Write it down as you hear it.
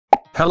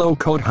Hello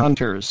Code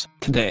Hunters,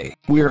 today,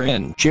 we're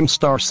in Gym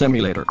Star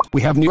Simulator.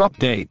 We have new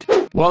update.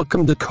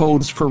 Welcome to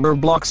Codes for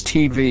Roblox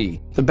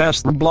TV, the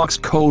best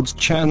Roblox codes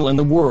channel in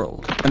the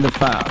world, and the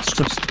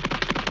fastest.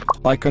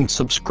 Like and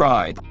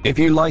subscribe, if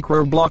you like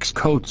Roblox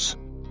codes.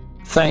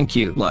 Thank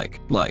you. Like.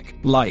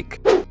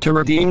 To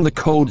redeem the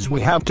codes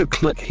we have to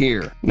click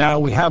here. Now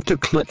we have to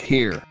click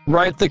here.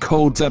 Write the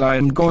codes that I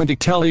am going to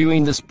tell you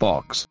in this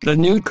box. The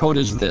new code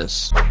is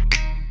this.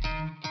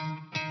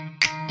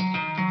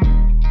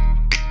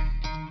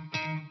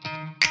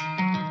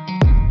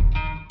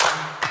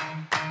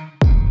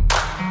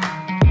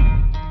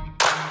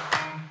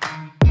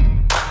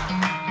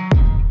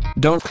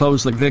 Don't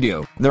close the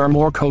video, there are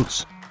more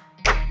codes.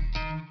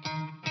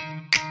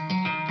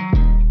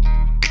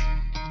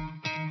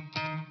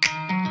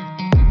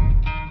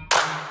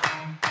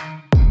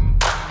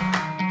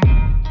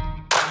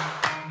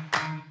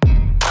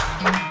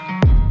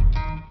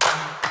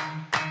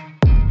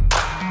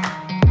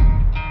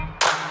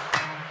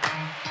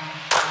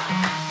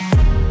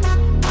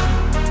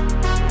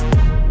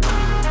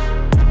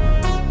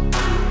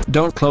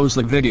 Don't close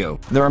the video,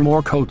 there are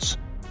more codes.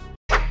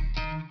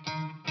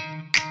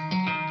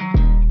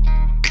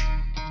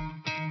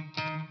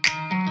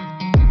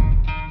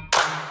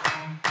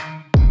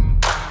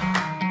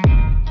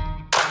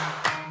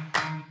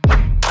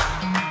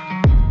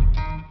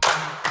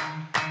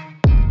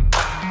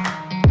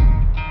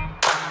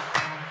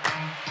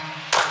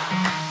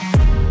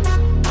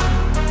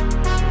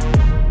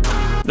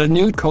 The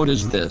new code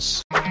is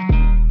this.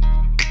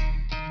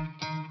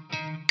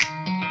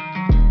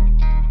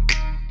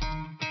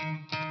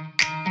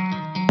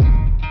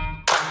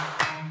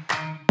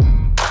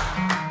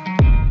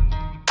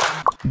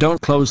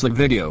 Don't close the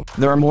video,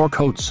 there are more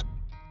codes.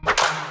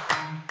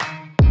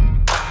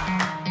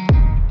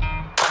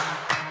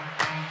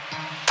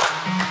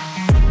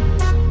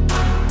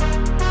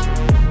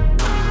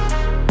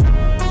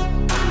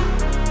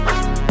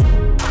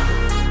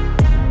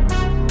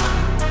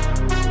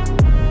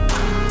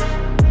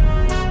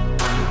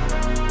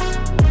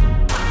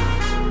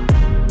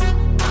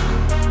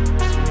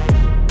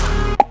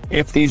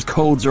 If these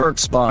codes are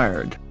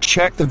expired,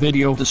 check the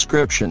video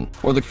description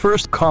or the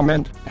first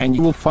comment and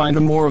you will find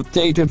a more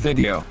updated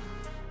video.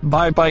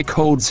 Bye bye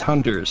Codes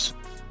Hunters.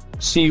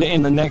 See you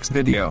in the next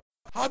video.